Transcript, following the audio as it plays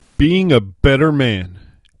Being a Better Man,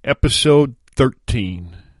 Episode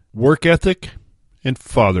 13, Work Ethic and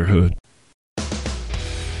Fatherhood.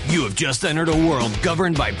 You have just entered a world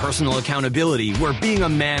governed by personal accountability, where being a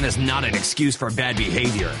man is not an excuse for bad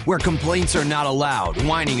behavior, where complaints are not allowed,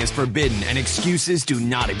 whining is forbidden, and excuses do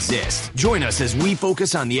not exist. Join us as we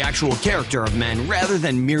focus on the actual character of men rather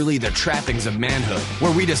than merely the trappings of manhood,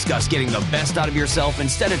 where we discuss getting the best out of yourself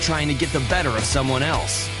instead of trying to get the better of someone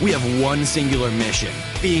else. We have one singular mission: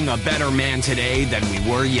 being a better man today than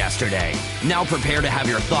we were yesterday. Now prepare to have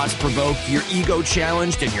your thoughts provoked, your ego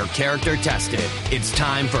challenged, and your character tested. It's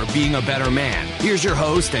time for Being a Better Man. Here's your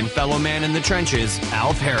host and fellow man in the trenches,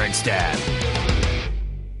 Alf Herigstad.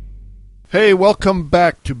 Hey, welcome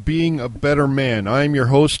back to Being a Better Man. I'm your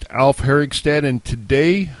host, Alf Herigstad, and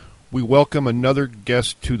today we welcome another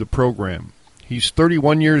guest to the program. He's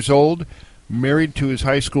 31 years old, married to his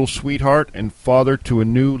high school sweetheart, and father to a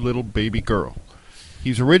new little baby girl.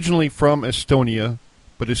 He's originally from Estonia,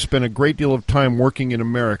 but has spent a great deal of time working in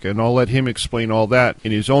America, and I'll let him explain all that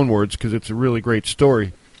in his own words because it's a really great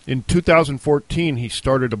story. In 2014, he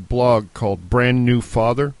started a blog called Brand New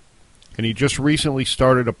Father, and he just recently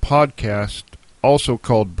started a podcast also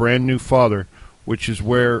called Brand New Father, which is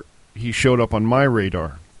where he showed up on my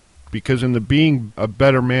radar. Because in the Being a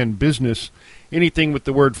Better Man business, anything with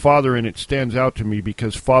the word father in it stands out to me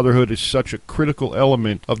because fatherhood is such a critical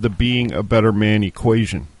element of the Being a Better Man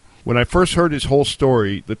equation. When I first heard his whole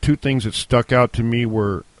story, the two things that stuck out to me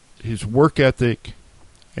were his work ethic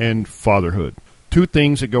and fatherhood. Two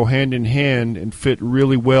things that go hand in hand and fit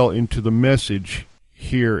really well into the message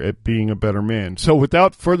here at Being a Better Man. So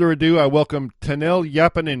without further ado, I welcome Tanel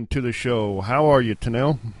Yapanen to the show. How are you,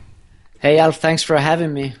 Tanel? Hey, Alf, thanks for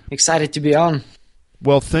having me. Excited to be on.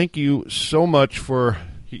 Well, thank you so much for...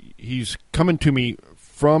 He's coming to me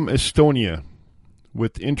from Estonia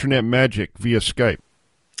with internet magic via Skype.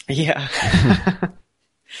 Yeah.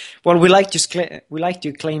 Well, we like to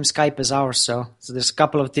claim Skype as ours, so there's a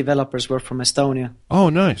couple of developers who are from Estonia. Oh,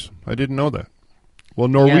 nice. I didn't know that. Well,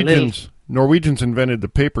 Norwegians invented the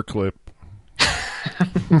paperclip.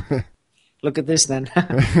 Look at this, then.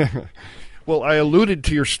 Well, I alluded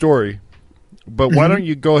to your story, but why don't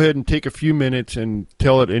you go ahead and take a few minutes and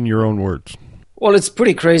tell it in your own words? Well, it's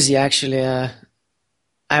pretty crazy, actually.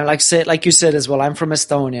 I'm like you said as well, I'm from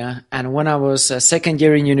Estonia, and when I was second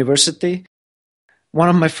year in university, one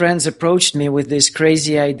of my friends approached me with this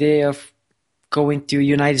crazy idea of going to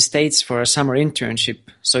United States for a summer internship.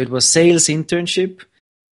 So it was sales internship,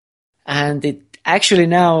 and it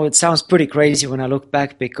sounds pretty crazy when I look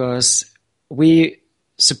back because we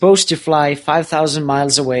supposed to fly 5,000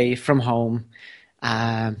 miles away from home.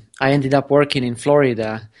 I ended up working in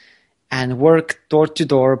Florida and worked door to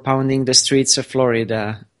door, pounding the streets of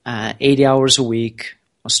Florida, 80 hours a week,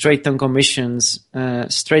 straight on commission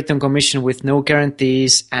with no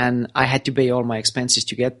guarantees, and I had to pay all my expenses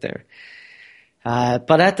to get there.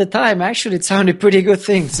 But at the time, actually, it sounded pretty good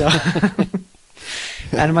thing. So,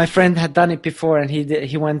 and my friend had done it before, and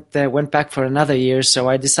he went back for another year. So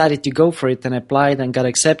I decided to go for it and applied and got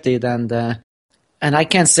accepted. And I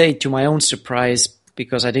can't say to my own surprise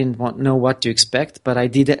because I didn't know what to expect, but I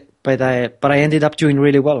did it. But I ended up doing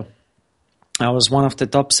really well. I was one of the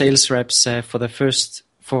top sales reps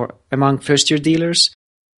among first-year dealers,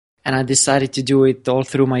 and I decided to do it all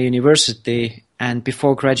through my university. And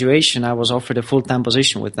before graduation, I was offered a full-time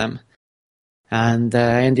position with them, and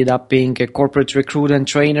I ended up being a corporate recruit and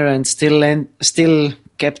trainer, and still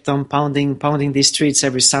kept on pounding these streets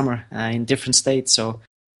every summer in different states. So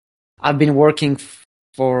I've been working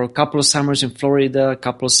for a couple of summers in Florida, a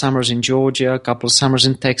couple of summers in Georgia, a couple of summers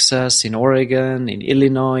in Texas, in Oregon, in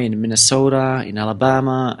Illinois, in Minnesota, in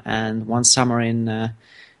Alabama, and one summer in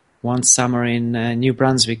New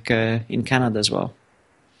Brunswick in Canada as well.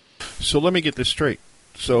 So let me get this straight.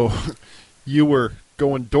 So you were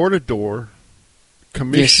going door to door,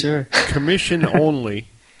 commission only.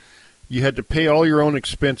 You had to pay all your own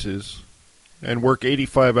expenses and work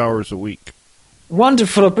 85 hours a week.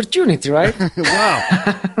 Wonderful opportunity, right? Wow.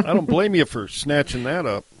 I don't blame you for snatching that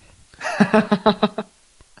up.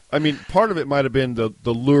 I mean, part of it might have been the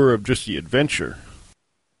lure of just the adventure.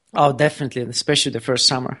 Oh, definitely, especially the first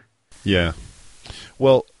summer. Yeah.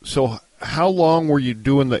 Well, so how long were you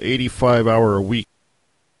doing the 85-hour-a-week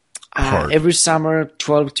part? Every summer,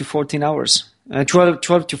 12 to 14 hours. 12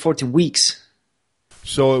 to 14 weeks.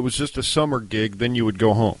 So it was just a summer gig, then you would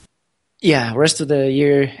go home? Yeah, rest of the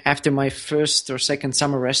year, after my first or second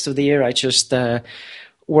summer, rest of the year, I just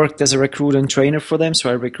worked as a recruit and trainer for them.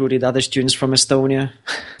 So I recruited other students from Estonia,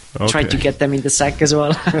 tried to get them in the sack as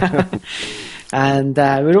well. And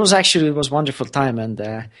it was a wonderful time.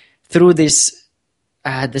 And through this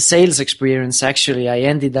the sales experience, actually, I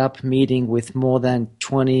ended up meeting with more than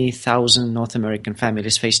 20,000 North American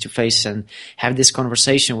families face to face and have this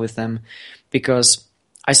conversation with them, because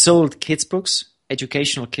I sold kids books,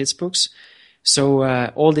 educational kids books. So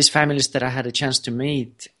all these families that I had a chance to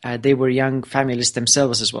meet, they were young families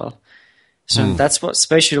themselves as well. So that's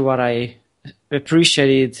especially what I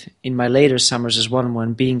appreciated in my later summers as well,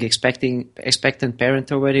 when being expectant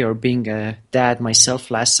parent already, or being a dad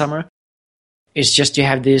myself last summer. It's just you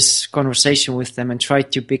have this conversation with them and try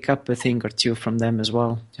to pick up a thing or two from them as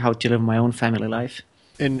well, how to live my own family life.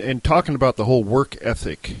 And talking about the whole work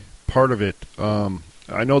ethic part of it,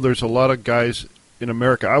 I know there's a lot of guys in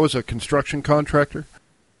America. I was a construction contractor,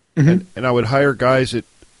 and I would hire guys that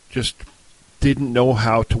just didn't know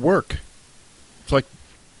how to work. It's like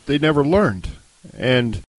they never learned.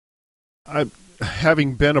 And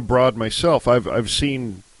having been abroad myself, I've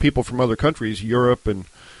seen people from other countries, Europe, and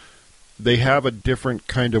they have a different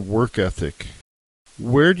kind of work ethic.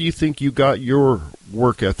 Where do you think you got your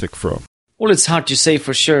work ethic from? Well, it's hard to say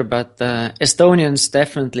for sure, but Estonians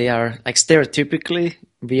definitely are, like, stereotypically,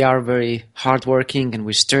 we are very hardworking and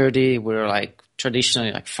we're sturdy. We're like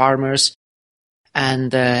traditionally like farmers,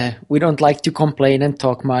 and we don't like to complain and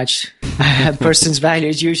talk much. A person's value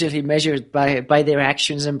is usually measured by their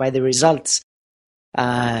actions and by the results.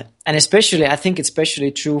 And especially, I think it's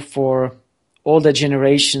especially true for all the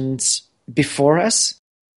generations before us.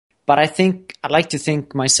 But I'd like to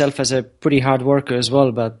think myself as a pretty hard worker as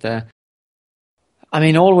well. But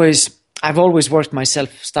I've always worked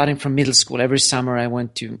myself, starting from middle school. Every summer I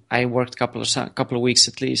worked a couple of weeks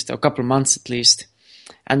at least, or a couple of months at least.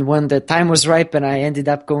 And when the time was ripe and I ended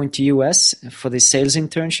up going to US for this sales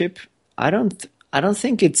internship, I don't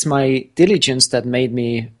think it's my diligence that made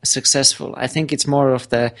me successful. I think it's more of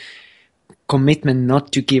the commitment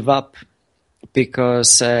not to give up,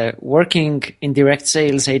 because working in direct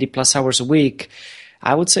sales 80 plus hours a week,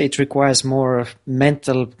 I would say it requires more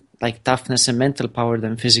mental, like, toughness and mental power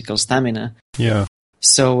than physical stamina. Yeah.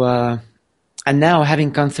 So, and now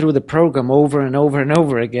having gone through the program over and over and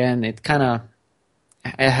over again, it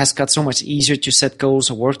has got so much easier to set goals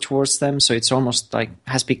or work towards them. So it's almost like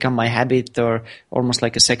has become my habit, or almost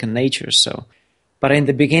like a second nature. So, but in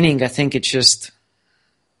the beginning, I think it's just,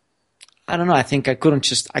 I don't know. I think I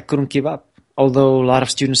couldn't give up. Although a lot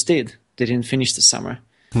of students did. They didn't finish the summer.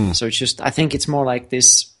 So it's just, I think it's more like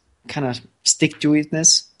this kind of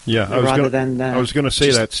stick-to-itness. Yeah, I was going to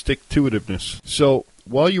say that, stick-to-itiveness. So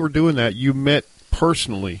while you were doing that, you met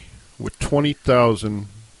personally with 20,000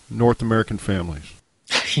 North American families.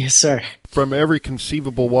 Yes, sir. From every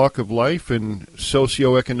conceivable walk of life and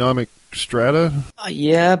socioeconomic strata?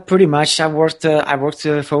 Yeah, pretty much. I worked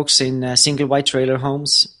with folks in single white trailer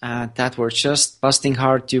homes that were just busting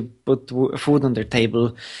hard to put food on their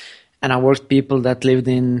table. And I worked people that lived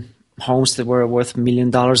in homes that were worth $1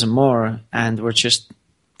 million and more, and were just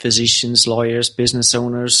physicians, lawyers, business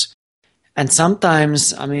owners. And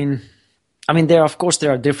sometimes, I mean, there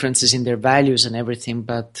are differences in their values and everything,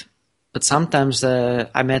 but sometimes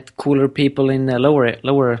I met cooler people in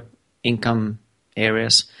lower income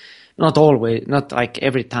areas. Not always, not like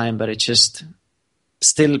every time, but it's just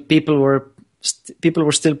still people were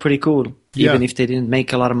still pretty cool, even if they didn't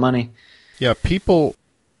make a lot of money. Yeah, people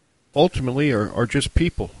ultimately are just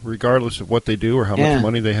people, regardless of what they do or how much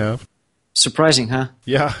money they have. Surprising, huh?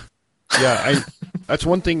 Yeah. That's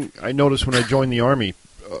one thing I noticed when I joined the Army.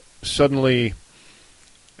 Suddenly,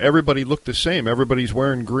 everybody looked the same. Everybody's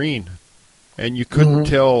wearing green, and you couldn't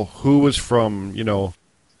tell who was from,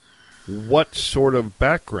 what sort of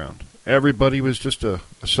background. Everybody was just a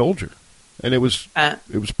soldier, and it was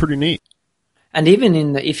pretty neat. And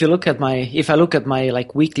even if I look at my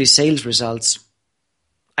like weekly sales results,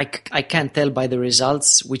 I can't tell by the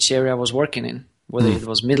results which area I was working in, whether it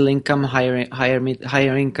was middle income,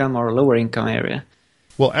 higher income, or lower income area.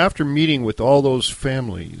 Well, after meeting with all those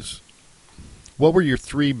families, what were your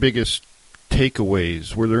 3 biggest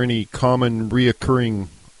takeaways? Were there any common reoccurring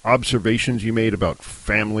observations you made about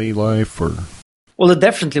family life? Or well,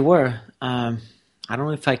 there definitely were. I don't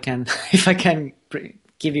know if I can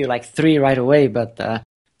give you like 3 right away, but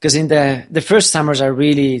because in the first summers I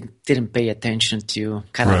really didn't pay attention to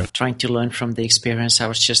kind of trying to learn from the experience. I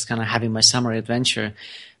was just kind of having my summer adventure.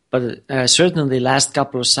 But certainly last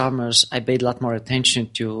couple of summers I paid a lot more attention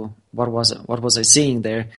to what was I seeing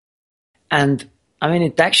there. And I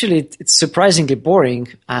mean, it's surprisingly boring.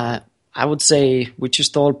 I would say we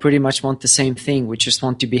just all pretty much want the same thing. We just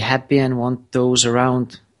want to be happy and want those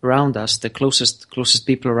around us, the closest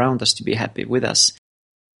people around us, to be happy with us.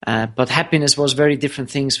 But happiness was very different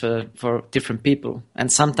things for different people.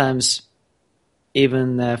 And sometimes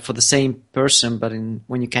even for the same person, but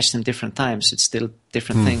when you catch them different times, it's still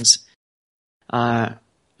different things.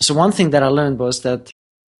 So one thing that I learned was that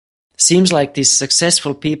seems like these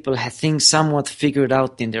successful people had things somewhat figured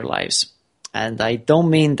out in their lives. And I don't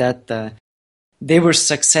mean that they were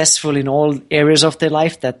successful in all areas of their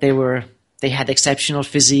life, that they had exceptional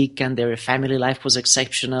physique and their family life was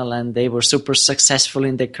exceptional and they were super successful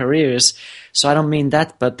in their careers. So I don't mean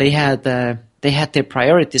that, but they had their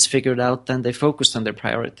priorities figured out and they focused on their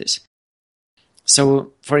priorities.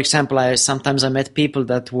 So, for example, sometimes I met people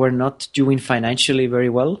that were not doing financially very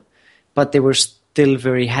well, but they were still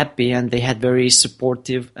very happy and they had very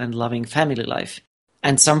supportive and loving family life.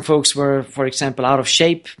 And some folks were, for example, out of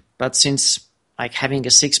shape, but since like having a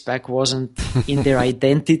six-pack wasn't in their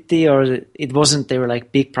identity or it wasn't their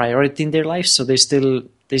like big priority in their life, so they still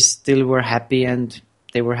were happy, and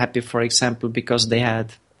they were happy, for example, because they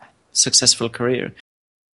had a successful career.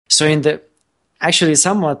 So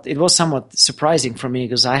it was somewhat surprising for me,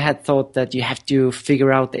 because I had thought that you have to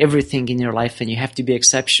figure out everything in your life and you have to be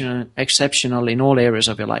exceptional in all areas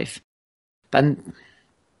of your life. But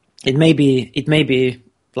it may be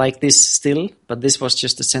like this still, but this was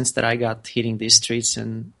just the sense that I got hitting these streets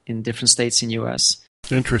in different states in US.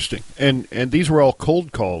 Interesting. And these were all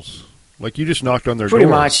cold calls. Like you just knocked on their door. Pretty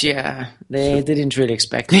much, yeah. They didn't really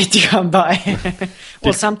expect me to come by.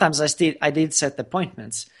 Well, sometimes I did set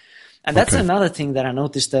appointments. And that's another thing that I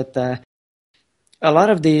noticed, that a lot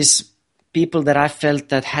of these people that I felt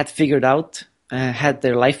that had figured out, had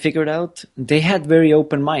their life figured out, they had very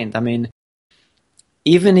open mind. I mean,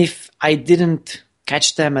 even if I didn't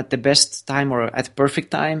catch them at the best time or at the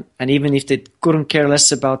perfect time, and even if they couldn't care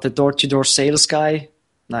less about the door-to-door sales guy,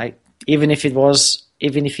 like even if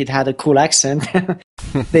it had a cool accent,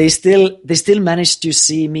 they still managed to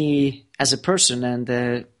see me as a person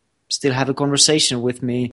and still have a conversation with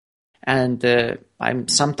me. And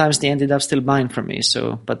sometimes they ended up still buying from me.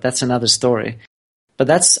 So, but that's another story. But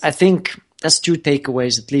I think that's two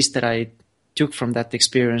takeaways, at least, that I took from that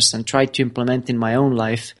experience and tried to implement in my own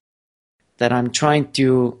life. That I'm trying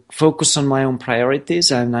to focus on my own priorities,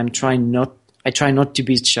 and I try not to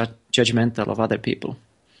be judgmental of other people.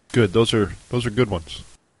 Good. Those are good ones.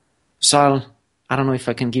 So I don't know if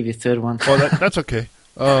I can give you a third one. Well, that's okay.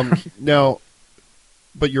 Now,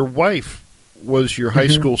 but your wife was your high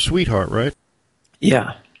school sweetheart, right?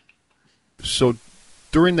 Yeah. So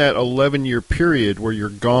during that 11-year period where you're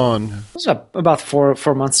gone... It was about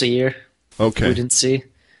four months a year. Okay. We didn't see.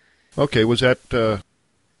 Okay. Was that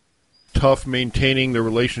tough maintaining the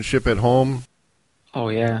relationship at home? Oh,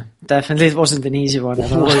 yeah. Definitely it wasn't an easy one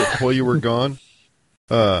at all. While you were gone?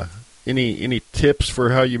 Any tips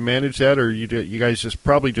for how you manage that, or you guys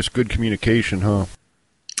probably just good communication, huh?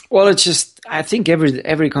 Well, it's just, I think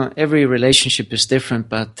every relationship is different,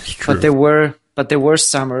 but there were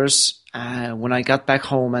summers when I got back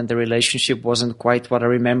home and the relationship wasn't quite what I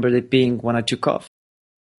remembered it being when I took off.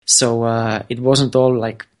 So it wasn't all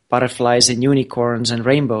like butterflies and unicorns and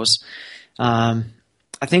rainbows. I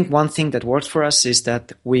think one thing that worked for us is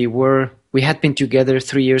that we had been together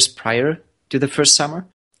 3 years prior to the first summer,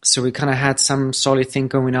 so we kind of had some solid thing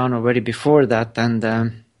going on already before that,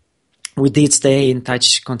 and we did stay in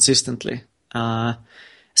touch consistently,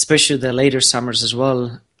 especially the later summers as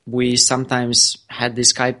well. We sometimes had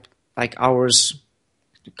these Skype, like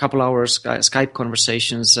couple hours Skype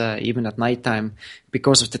conversations, even at nighttime,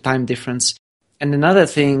 because of the time difference. And another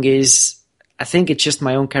thing is, I think it's just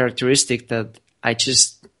my own characteristic that I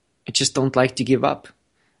just don't like to give up.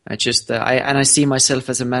 I see myself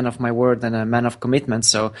as a man of my word and a man of commitment.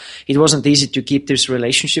 So it wasn't easy to keep this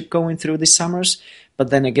relationship going through these summers. But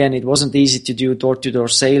then again, it wasn't easy to do door-to-door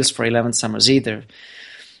sales for 11 summers either.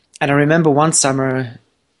 And I remember one summer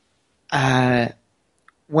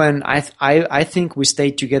when I think we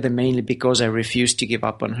stayed together mainly because I refused to give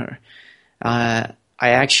up on her. I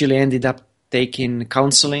actually ended up taking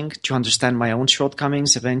counseling to understand my own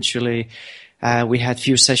shortcomings. Eventually, we had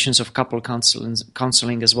few sessions of couple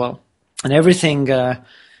counseling as well. And everything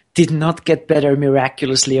did not get better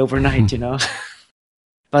miraculously overnight, you know.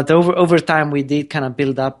 But over time, we did kind of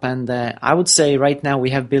build up. And I would say right now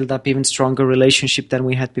we have built up even stronger relationship than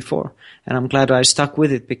we had before. And I'm glad I stuck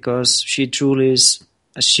with it, because she truly is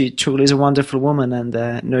a wonderful woman and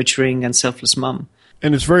a nurturing and selfless mom.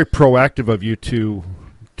 And it's very proactive of you to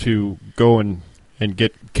go and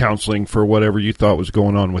get counseling for whatever you thought was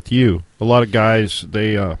going on with you. A lot of guys,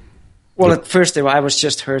 they... Well, at first I was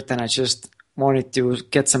just hurt, and I just wanted to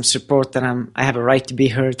get some support, and I have a right to be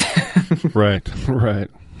hurt. Right.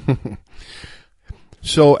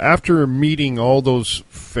 So after meeting all those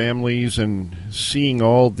families and seeing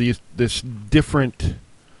all this different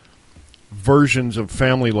versions of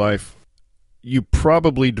family life, you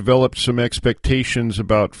probably developed some expectations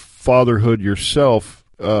about fatherhood yourself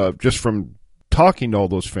just from talking to all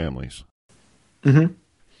those families. Mm-hmm.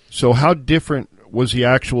 So how different was the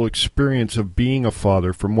actual experience of being a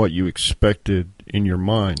father from what you expected in your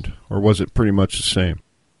mind? Or was it pretty much the same?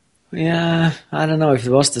 Yeah, I don't know if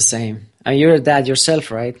it was the same. And you're a dad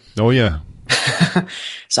yourself, right? Oh, yeah.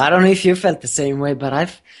 So I don't know if you felt the same way, but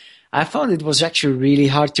I found it was actually really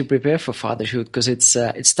hard to prepare for fatherhood because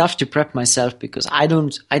it's tough to prep myself because I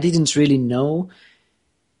didn't really know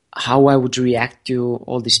how I would react to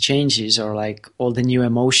all these changes or like all the new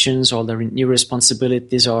emotions, all the new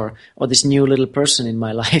responsibilities or this new little person in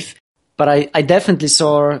my life. But I definitely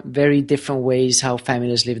saw very different ways how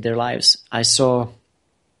families live their lives. I saw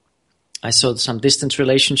some distant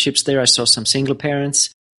relationships there. I saw some single parents.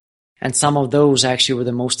 And some of those actually were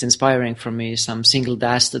the most inspiring for me. Some single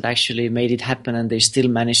dads that actually made it happen and they still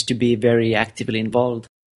managed to be very actively involved.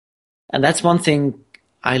 And that's one thing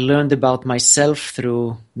I learned about myself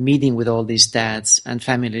through meeting with all these dads and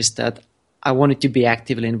families, that I wanted to be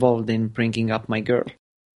actively involved in bringing up my girl.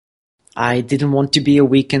 I didn't want to be a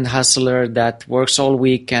weekend hustler that works all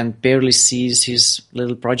week and barely sees his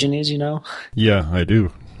little progenies, you know? Yeah, I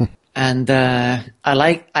do. And I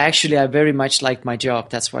very much liked my job.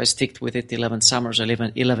 That's why I sticked with it 11 summers,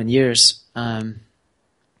 11 years. And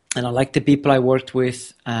I liked the people I worked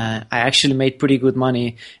with. I actually made pretty good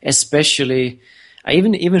money, especially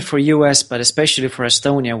even for US, but especially for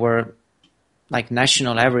Estonia, where like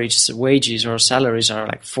national average wages or salaries are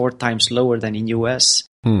like 4 times lower than in US.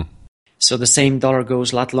 So the same dollar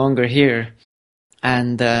goes a lot longer here.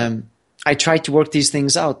 And I tried to work these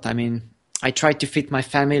things out. I mean, I tried to fit my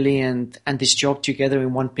family and this job together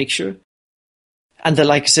in one picture. And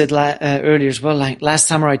like I said earlier as well, like last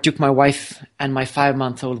summer I took my wife and my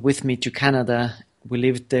 5-month-old with me to Canada. We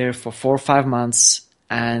lived there for 4 or 5 months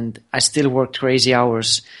and I still worked crazy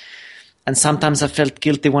hours. And sometimes I felt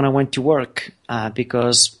guilty when I went to work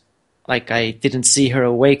because like I didn't see her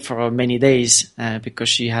awake for many days because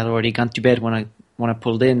she had already gone to bed when I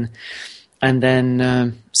pulled in. And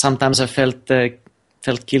then sometimes I felt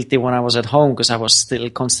guilty when I was at home because I was still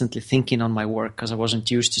constantly thinking on my work because I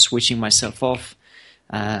wasn't used to switching myself off.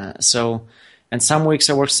 And some weeks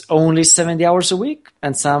I worked only 70 hours a week,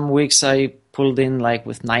 and some weeks I pulled in like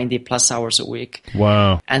with 90 plus hours a week.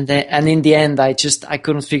 Wow. And in the end, I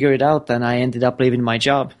couldn't figure it out, and I ended up leaving my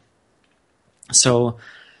job. So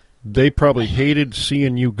they probably hated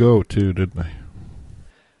seeing you go too, didn't they?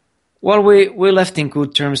 Well, we left in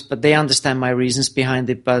good terms, but they understand my reasons behind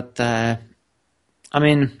it. But I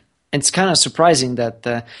mean, it's kind of surprising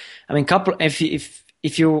that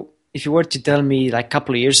if you were to tell me like a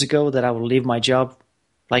couple of years ago that I would leave my job,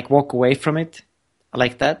 like walk away from it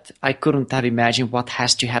like that, I couldn't have imagined what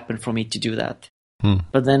has to happen for me to do that.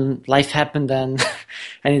 But then life happened and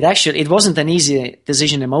it wasn't an easy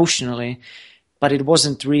decision emotionally, but it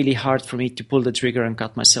wasn't really hard for me to pull the trigger and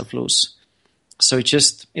cut myself loose. So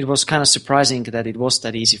it was kind of surprising that it was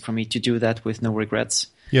that easy for me to do that with no regrets.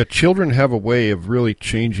 Yeah, children have a way of really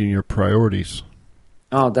changing your priorities.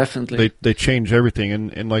 Oh, definitely. They change everything.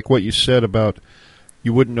 And like what you said about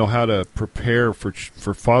you wouldn't know how to prepare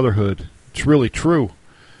for fatherhood, it's really true.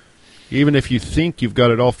 Even if you think you've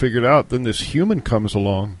got it all figured out, then this human comes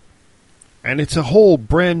along, and it's a whole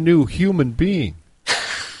brand new human being.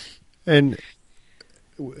 And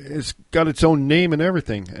it's got its own name and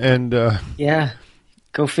everything. And yeah,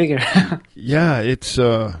 go figure. Yeah, it's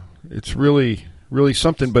really, really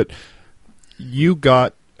something. But you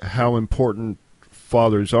got how important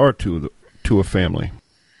fathers are to a family.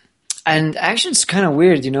 And actually, it's kind of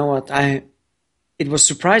weird. You know what? It was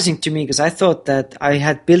surprising to me because I thought that I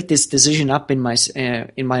had built this decision up in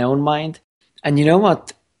my own mind, and you know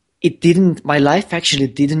what? It didn't. My life actually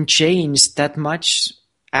didn't change that much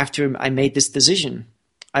after I made this decision.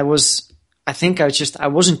 I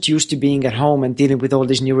wasn't used to being at home and dealing with all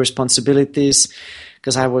these new responsibilities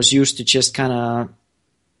because I was used to just kind of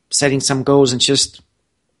setting some goals and just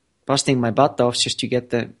busting my butt off just to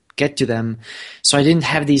get to them. So I didn't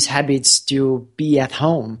have these habits to be at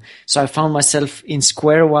home. So I found myself in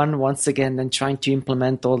square one once again and trying to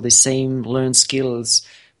implement all the same learned skills,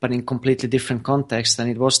 but in completely different context. And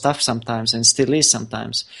it was tough sometimes and still is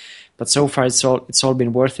sometimes. But so far it's all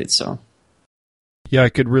been worth it. So. Yeah, I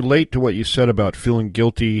could relate to what you said about feeling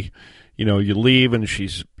guilty. You know, you leave and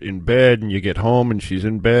she's in bed, and you get home and she's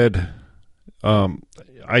in bed.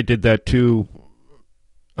 I did that too.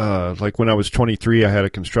 Like when I was 23, I had a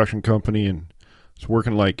construction company and was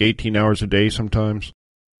working like 18 hours a day sometimes,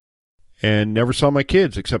 and never saw my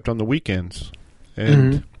kids except on the weekends.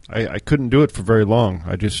 And I couldn't do it for very long.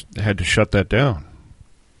 I just had to shut that down.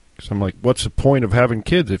 Because I'm like, what's the point of having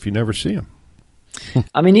kids if you never see them?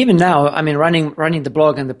 I mean, even now, I mean, running the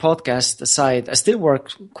blog and the podcast aside, I still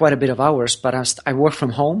work quite a bit of hours, but I work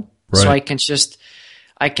from home. Right. So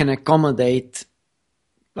I can accommodate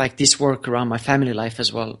like this work around my family life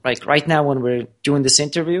as well. Like right now when we're doing this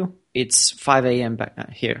interview, it's 5 a.m.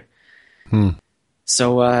 back here.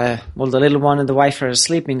 So while the little one and the wife are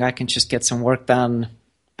sleeping, I can just get some work done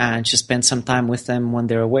and just spend some time with them when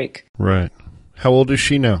they're awake. Right. How old is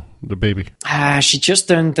she now, the baby? She just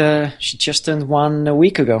turned 1 a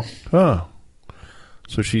week ago. Oh.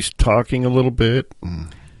 So she's talking a little bit.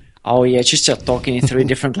 Oh yeah, she's just talking in 3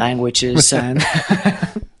 different languages, and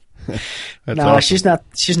no, awesome.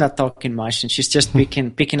 she's not talking much, and she's just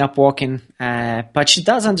picking up walking. But she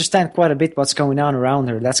does understand quite a bit what's going on around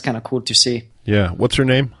her. That's kind of cool to see. Yeah. What's her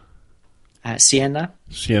name? Sienna.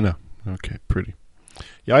 Sienna. Okay, pretty.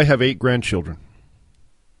 Yeah, I have 8 grandchildren.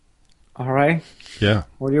 All right. Yeah.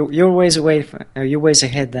 Well, you're ways away. You're ways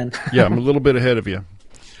ahead then. Yeah, I'm a little bit ahead of you.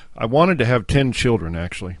 I wanted to have 10 children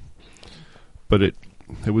actually, but it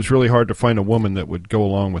was really hard to find a woman that would go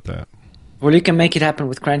along with that. Well, you can make it happen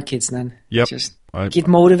with grandkids then. Yep. Just keep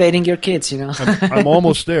motivating your kids, you know. I'm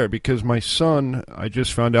almost there because my son, I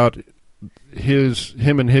just found out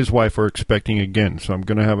him and his wife are expecting again, so I'm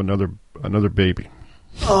going to have another baby.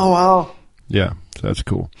 Oh, wow. Yeah, so that's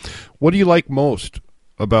cool. What do you like most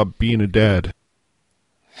about being a dad?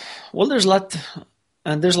 Well, there's a lot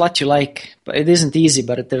to like, but it isn't easy,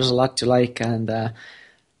 but there's a lot to like. And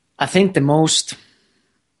I think the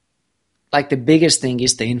biggest thing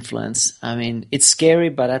is the influence. I mean, it's scary,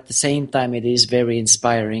 but at the same time, it is very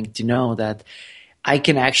inspiring to know that I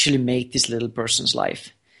can actually make this little person's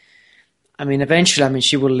life. I mean, eventually,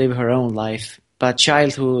 she will live her own life, but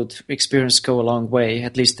childhood experience go a long way,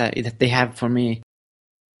 at least that they have for me.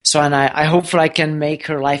 So, and I hopefully I can make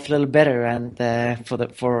her life a little better, and that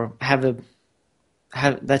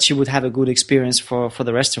she would have a good experience for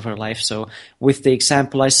the rest of her life. So, with the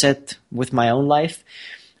example I set with my own life,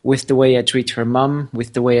 with the way I treat her mom,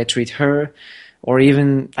 with the way I treat her, or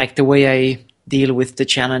even like the way I deal with the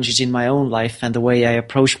challenges in my own life and the way I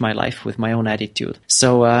approach my life with my own attitude.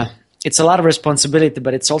 So, it's a lot of responsibility,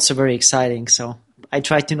 but it's also very exciting. So, I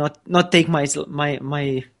try to not take my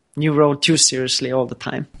new role too seriously all the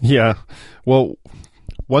time. Yeah. Well,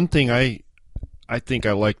 one thing I think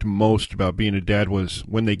I liked most about being a dad was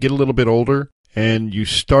when they get a little bit older and you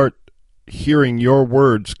start hearing your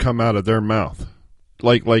words come out of their mouth.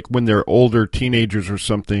 Like when they're older teenagers or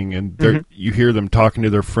something and you hear them talking to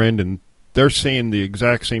their friend and they're saying the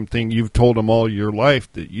exact same thing you've told them all your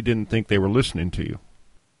life that you didn't think they were listening to you.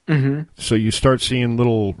 Mm-hmm. So you start seeing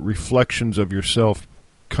little reflections of yourself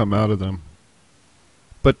come out of them.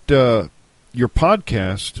 But your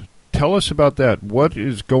podcast, tell us about that. What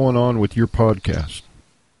is going on with your podcast?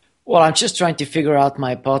 Well, I'm just trying to figure out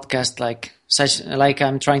my podcast like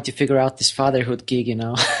I'm trying to figure out this fatherhood gig, you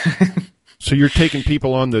know. So you're taking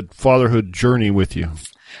people on the fatherhood journey with you.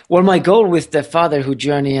 Well, my goal with the fatherhood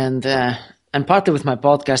journey and partly with my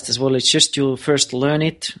podcast as well, it's just to first learn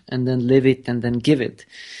it and then live it and then give it.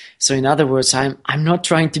 So in other words, I'm not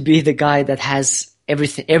trying to be the guy that has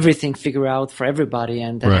everything figured out for everybody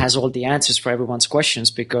and that has all the answers for everyone's questions,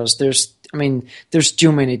 because there's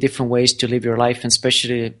too many different ways to live your life and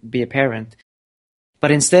especially be a parent.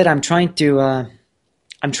 But instead, what I'm trying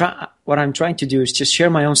to do is just share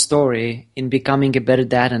my own story in becoming a better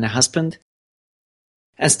dad and a husband.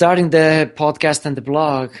 And starting the podcast and the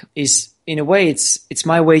blog is, in a way, it's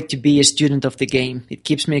my way to be a student of the game. It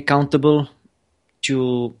keeps me accountable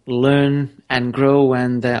to learn and grow,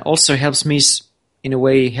 and also helps me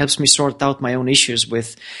sort out my own issues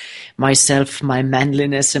with myself, my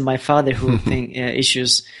manliness, and my fatherhood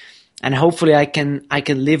issues. And hopefully I can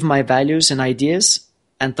live my values and ideas.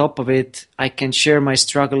 On top of it, I can share my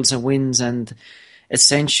struggles and wins, and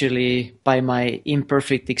essentially, by my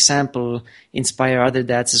imperfect example, inspire other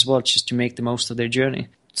dads as well, just to make the most of their journey.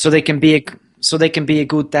 So they can be a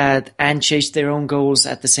good dad and chase their own goals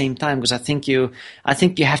at the same time. Because I think you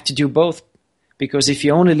have to do both. Because if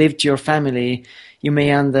you only live to your family, you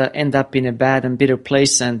may end up in a bad and bitter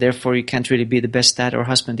place, and therefore you can't really be the best dad or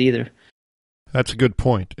husband either. That's a good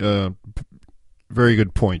point. Very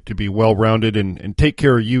good point, to be well-rounded and take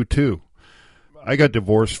care of you, too. I got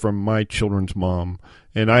divorced from my children's mom,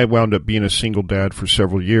 and I wound up being a single dad for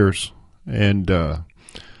several years and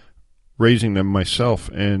raising them myself.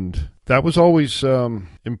 And that was always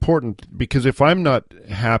important, because if I'm not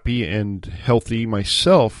happy and healthy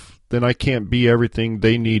myself, then I can't be everything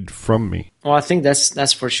they need from me. Well, I think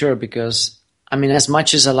that's for sure, because I mean, as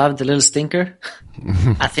much as I love the little stinker,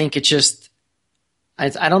 I think it just,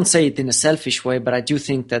 I don't say it in a selfish way, but I do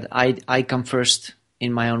think that I come first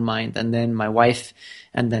in my own mind, and then my wife,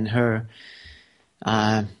 and then her.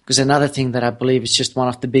 Because another thing that I believe is just one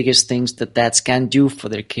of the biggest things that dads can do for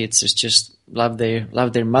their kids is just love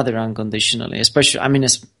their mother unconditionally. Especially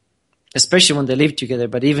when they live together.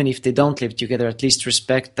 But even if they don't live together, at least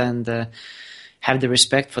respect and have the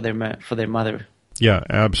respect for their mother. Yeah,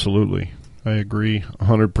 absolutely. I agree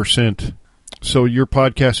 100%. So your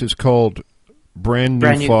podcast is called Brand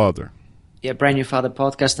New Father. Yeah, Brand New Father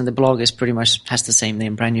podcast, and the blog is pretty much has the same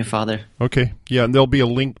name, Brand New Father. Okay, yeah, and there'll be a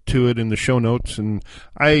link to it in the show notes. And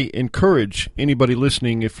I encourage anybody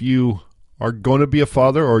listening, if you are going to be a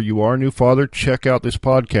father or you are a new father, check out this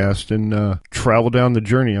podcast and travel down the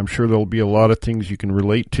journey. I'm sure there'll be a lot of things you can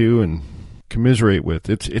relate to and commiserate with.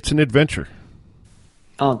 It's an adventure.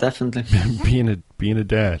 Oh, definitely. being a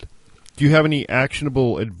dad. Do you have any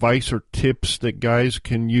actionable advice or tips that guys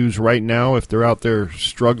can use right now if they're out there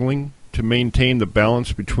struggling to maintain the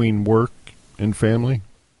balance between work and family?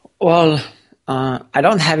 Well, I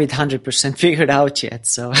don't have it 100% figured out yet.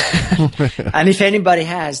 So, and if anybody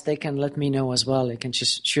has, they can let me know as well. They can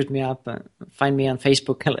just shoot me up, find me on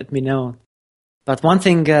Facebook and let me know. But one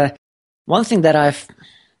thing that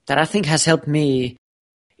I think has helped me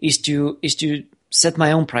is to set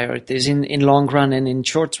my own priorities in long run and in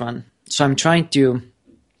short run. So I'm trying to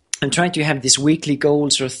have these weekly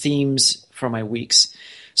goals or themes for my weeks.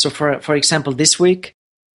 So for example, this week,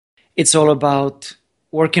 it's all about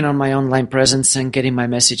working on my online presence and getting my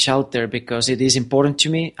message out there because it is important to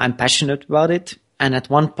me. I'm passionate about it. And at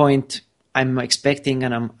one point, I'm expecting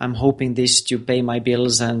and I'm hoping this to pay my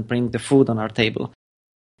bills and bring the food on our table.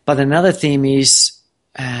 But another theme is,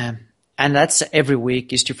 and that's every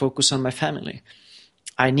week, is to focus on my family.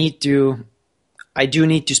 I do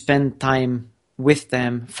need to spend time with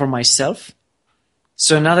them for myself.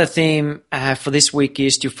 So another theme for this week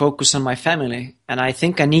is to focus on my family. And I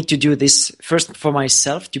think I need to do this first for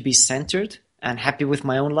myself to be centered and happy with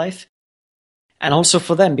my own life. And also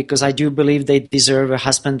for them, because I do believe they deserve a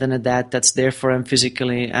husband and a dad that's there for them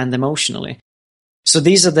physically and emotionally. So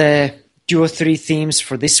these are the 2 or 3 themes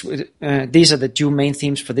for this. These are the 2 main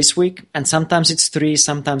themes for this week. And sometimes it's 3,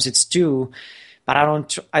 sometimes it's 2. But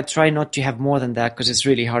I try not to have more than that because it's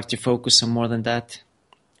really hard to focus on more than that.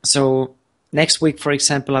 So next week, for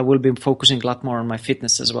example, I will be focusing a lot more on my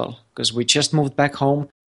fitness as well because we just moved back home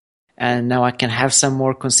and now I can have some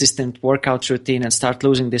more consistent workout routine and start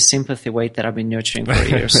losing this sympathy weight that I've been nurturing for a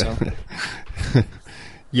year. So.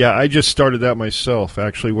 Yeah, I just started that myself.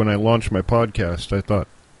 Actually, when I launched my podcast, I thought,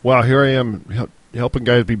 wow, here I am helping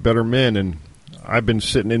guys be better men. And I've been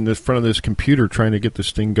sitting in the front of this computer trying to get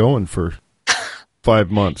this thing going for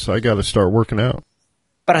 5 months. I got to start working out.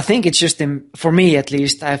 But I think it's just, for me at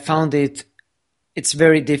least, I found it's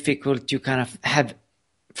very difficult to kind of have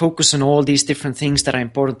focus on all these different things that are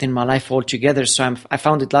important in my life all together. So I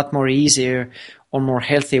found it a lot more easier or more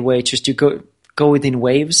healthy way just to go within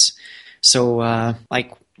waves. So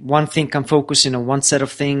like one thing I'm focusing on one set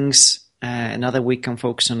of things, another week I'm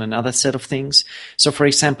focusing on another set of things. So for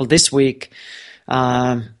example, this week,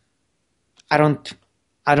 I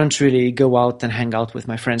don't really go out and hang out with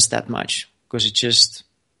my friends that much because it's just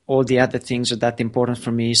all the other things are that important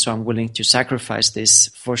for me. So I'm willing to sacrifice this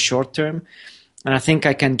for short term. And I think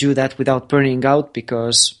I can do that without burning out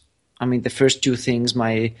because, I mean, the first 2 things,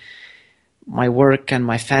 my work and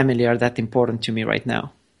my family are that important to me right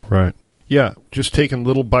now. Right. Yeah, just taking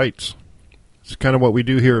little bites. It's kind of what we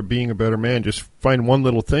do here at Being a Better Man. Just find one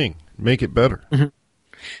little thing, make it better. Mm-hmm.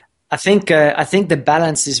 I think the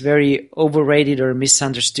balance is very overrated or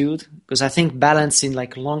misunderstood because I think balance in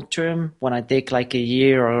like long term, when I take like a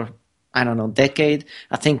year or I don't know, decade,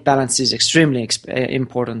 I think balance is extremely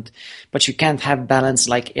important. But you can't have balance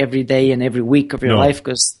like every day and every week of your life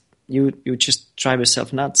because you just drive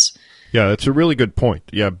yourself nuts. Yeah, that's a really good point.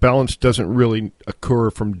 Yeah, balance doesn't really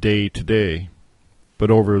occur from day to day, but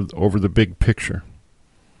over the big picture.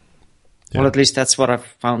 Yeah. Well, at least that's what I've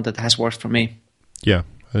found that has worked for me. Yeah.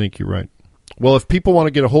 I think you're right. Well, if people want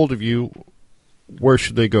to get a hold of you, where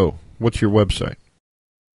should they go? What's your website?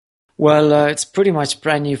 Well, it's pretty much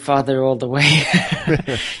Brand New Father all the way.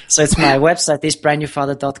 So it's my website is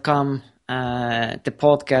brandnewfather.com. The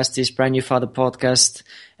podcast is Brand New Father Podcast.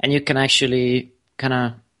 And you can actually kind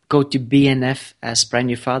of go to BNF as Brand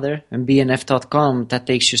New Father and BNF.com. That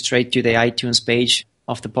takes you straight to the iTunes page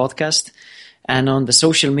of the podcast. And on the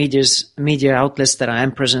social media outlets that I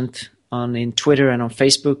am present on in Twitter and on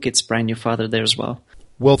Facebook, it's Brand New Father there as well.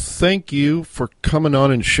 Well, thank you for coming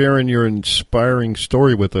on and sharing your inspiring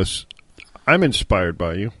story with us. I'm inspired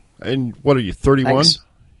by you. And what are you, 31? Thanks.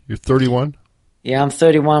 You're 31? Yeah, I'm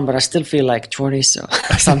 31, but I still feel like 20, so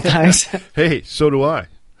sometimes. Hey, so do I.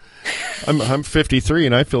 I'm 53,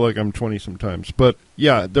 and I feel like I'm 20 sometimes. But,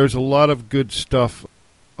 yeah, there's a lot of good stuff,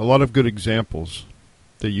 a lot of good examples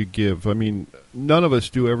that you give. I mean, none of us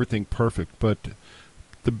do everything perfect, but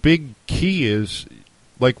the big key is,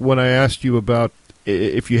 like when I asked you about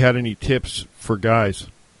if you had any tips for guys,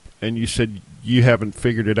 and you said you haven't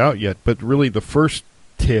figured it out yet, but really the first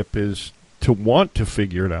tip is to want to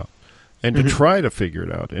figure it out and to try to figure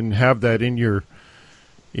it out and have that in your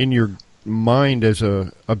mind as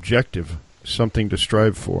a objective, something to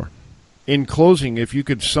strive for. In closing, if you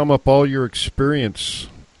could sum up all your experience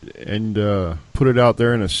and put it out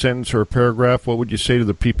there in a sentence or a paragraph, what would you say to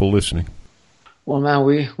the people listening? Well, man,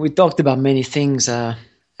 we talked about many things, and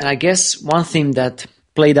I guess one theme that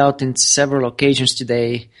played out in several occasions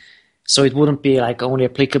today, so it wouldn't be like only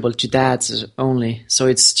applicable to dads only. So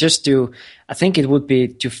it's just I think it would be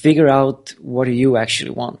to figure out what do you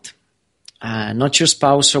actually want. Not your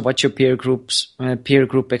spouse or what your peer group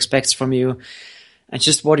expects from you, and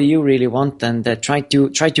just what do you really want, and try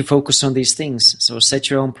to focus on these things. So set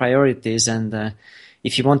your own priorities, and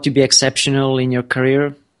if you want to be exceptional in your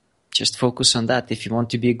career, just focus on that. If you want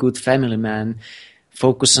to be a good family man,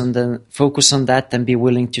 focus on that, and be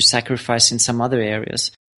willing to sacrifice in some other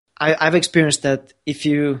areas. I've experienced that if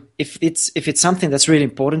it's something that's really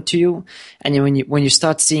important to you, and when you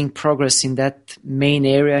start seeing progress in that main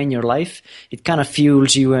area in your life, it kind of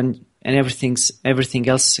fuels you, and everything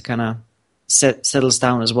else kind of settles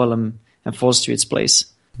down as well and falls to its place.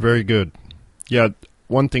 Very good. Yeah,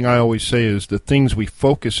 one thing I always say is the things we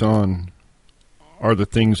focus on are the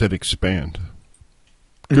things that expand.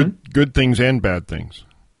 Good things and bad things.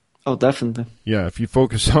 Oh, definitely. Yeah, if you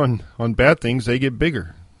focus on bad things, they get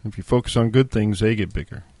bigger. If you focus on good things, they get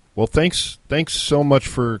bigger. Well, thanks so much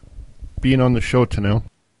for being on the show, Tanel.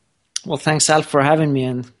 Well, thanks, Alf, for having me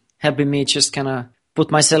and helping me just kind of put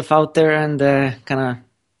myself out there and kind of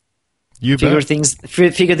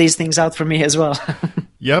figure these things out for me as well.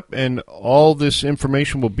 Yep, and all this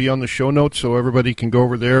information will be on the show notes, so everybody can go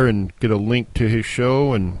over there and get a link to his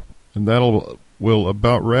show, and will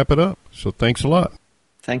about wrap it up. So thanks a lot.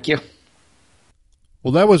 Thank you.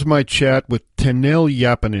 Well, that was my chat with Tanel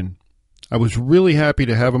Yapanin. I was really happy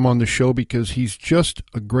to have him on the show because he's just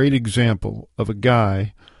a great example of a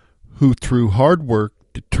guy who, through hard work,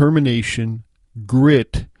 determination,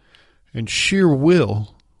 grit, and sheer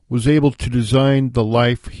will, was able to design the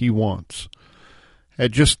life he wants. At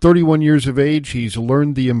just 31 years of age, he's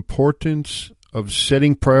learned the importance of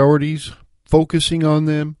setting priorities, focusing on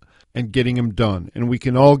them, and getting them done. And we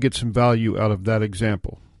can all get some value out of that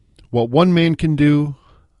example. What one man can do,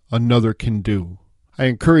 another can do. I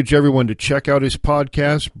encourage everyone to check out his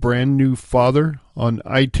podcast, Brand New Father, on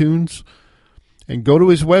iTunes, and go to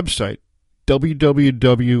his website,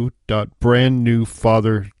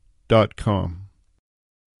 www.brandnewfather.com.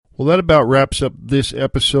 Well, that about wraps up this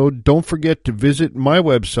episode. Don't forget to visit my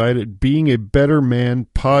website at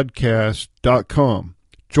beingabettermanpodcast.com.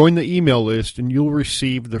 Join the email list and you'll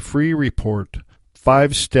receive the free report,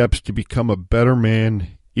 5 Steps to Become a Better Man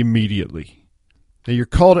Immediately. Now, your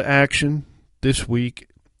call to action this week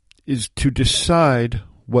is to decide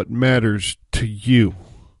what matters to you.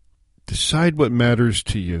 Decide what matters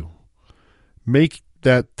to you. Make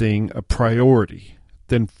that thing a priority.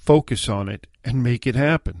 Then focus on it and make it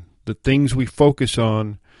happen. The things we focus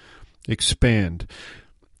on expand.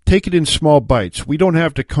 Take it in small bites. We don't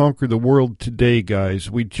have to conquer the world today, guys.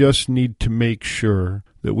 We just need to make sure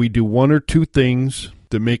that we do 1 or 2 things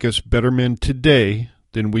that make us better men today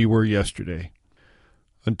than we were yesterday.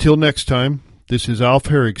 Until next time, this is Alf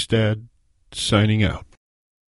Herigstad signing out.